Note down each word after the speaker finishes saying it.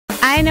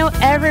I know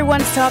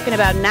everyone's talking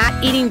about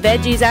not eating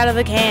veggies out of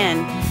the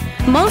can.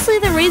 Mostly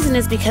the reason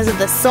is because of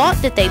the salt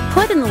that they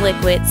put in the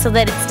liquid so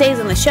that it stays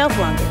on the shelf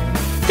longer.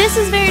 This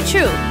is very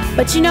true,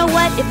 but you know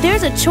what? If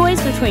there's a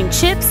choice between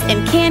chips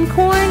and canned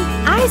corn,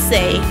 I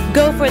say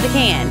go for the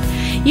can.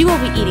 You will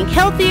be eating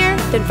healthier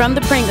than from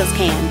the Pringles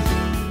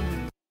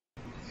can.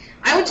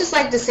 I would just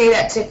like to say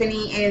that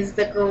Tiffany is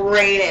the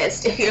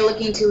greatest if you're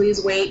looking to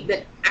lose weight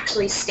that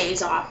actually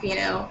stays off,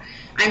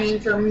 I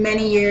mean, for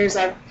many years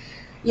I've,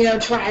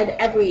 tried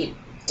every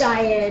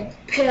diet,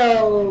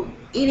 pill,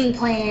 eating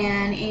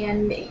plan,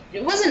 and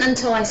it wasn't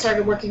until I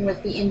started working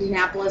with the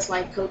Indianapolis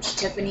life coach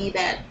Tiffany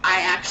that I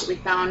actually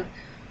found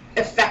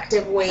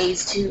effective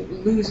ways to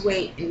lose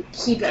weight and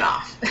keep it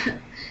off.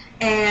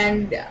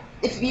 And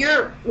if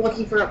you're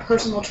looking for a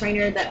personal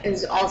trainer that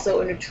is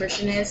also a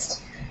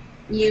nutritionist,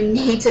 you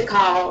need to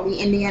call the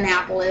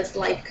Indianapolis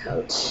life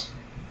coach.